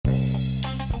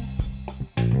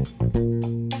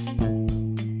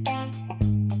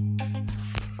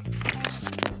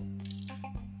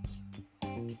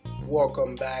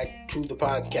Welcome back to the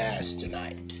podcast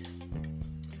tonight.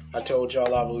 I told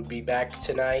y'all I would be back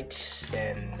tonight,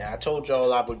 and I told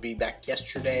y'all I would be back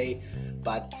yesterday,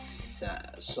 but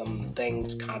some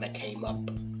things kind of came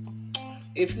up.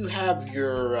 If you have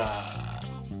your,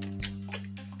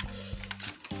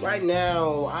 right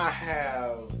now I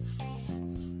have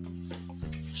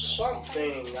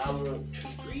something I want to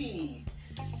read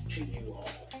to you all.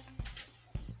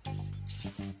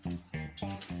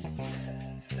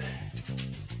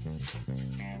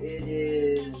 It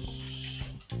is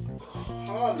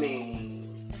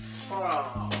coming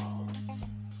from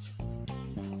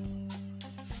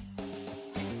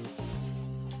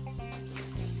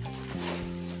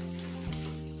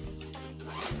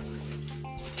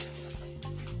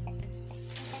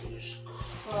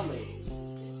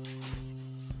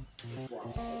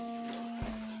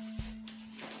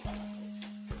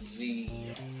the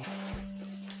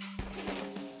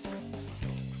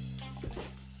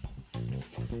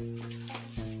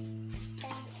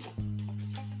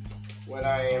what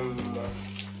I am,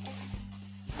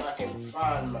 if I can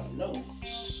find my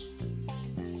notes,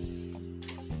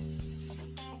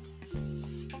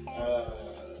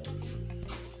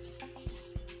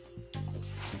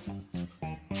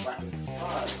 if I can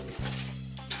find it.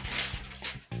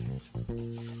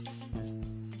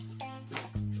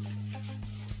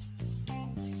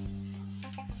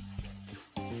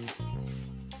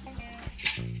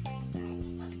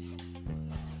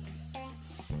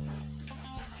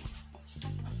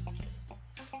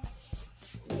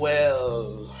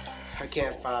 Well, I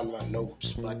can't find my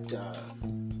notes, but the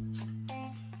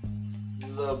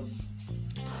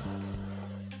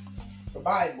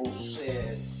Bible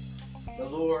says, "The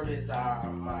Lord is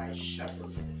my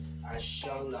shepherd; I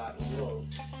shall not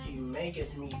want. He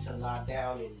maketh me to lie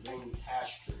down in green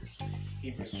pastures.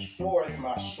 He restoreth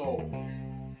my soul.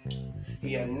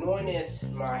 He anointeth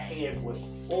my head with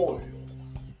oil.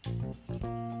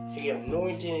 He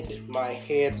anointed my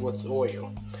head with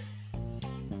oil.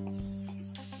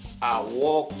 I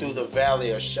walk through the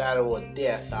valley of shadow of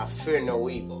death. I fear no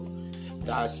evil.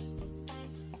 Thou is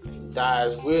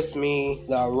with me.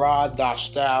 Thy rod, thy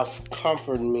staff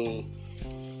comfort me."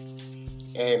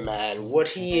 Amen. What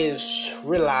he is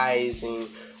realizing,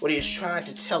 what he is trying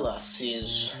to tell us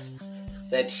is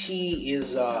that he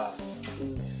is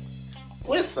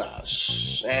with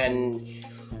us, and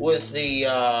with the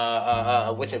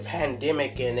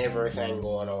pandemic and everything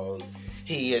going on,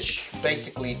 he is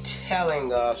basically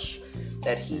telling us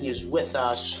that he is with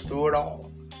us through it all.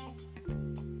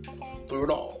 Through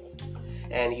it all.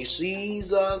 And he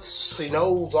sees us, he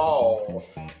knows all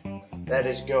that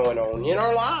is going on in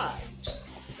our lives.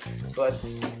 But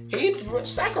he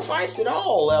sacrificed it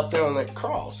all out there on that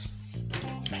cross.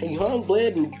 He hung,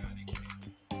 bled,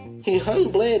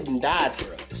 and died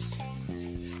for us.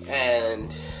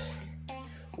 And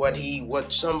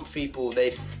what some people,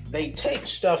 they take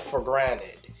stuff for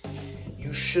granted.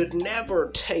 You should never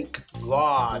take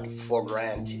God for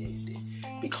granted,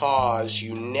 because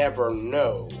you never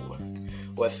know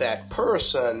what that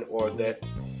person or that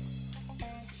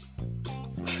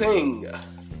thing,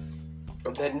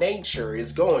 that nature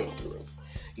is going through.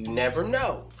 You never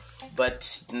know.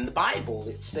 But in the Bible,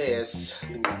 it says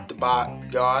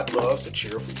God loves a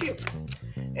cheerful giver.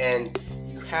 And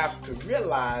you have to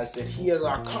realize that he is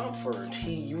our comfort.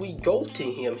 We go to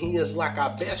him. He is like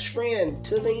our best friend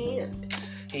to the end.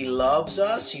 He loves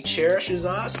us. He cherishes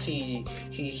us. He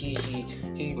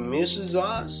misses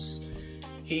us.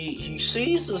 He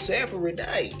sees us every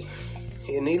day,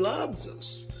 and he loves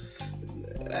us.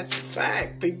 That's a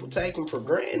fact. People take him for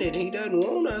granted. He doesn't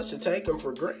want us to take him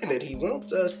for granted. He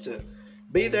wants us to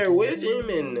be there with him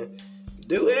and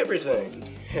do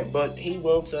everything. But he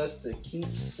wants us to keep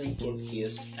seeking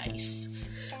his face.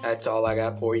 That's all I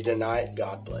got for you tonight.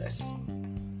 God bless.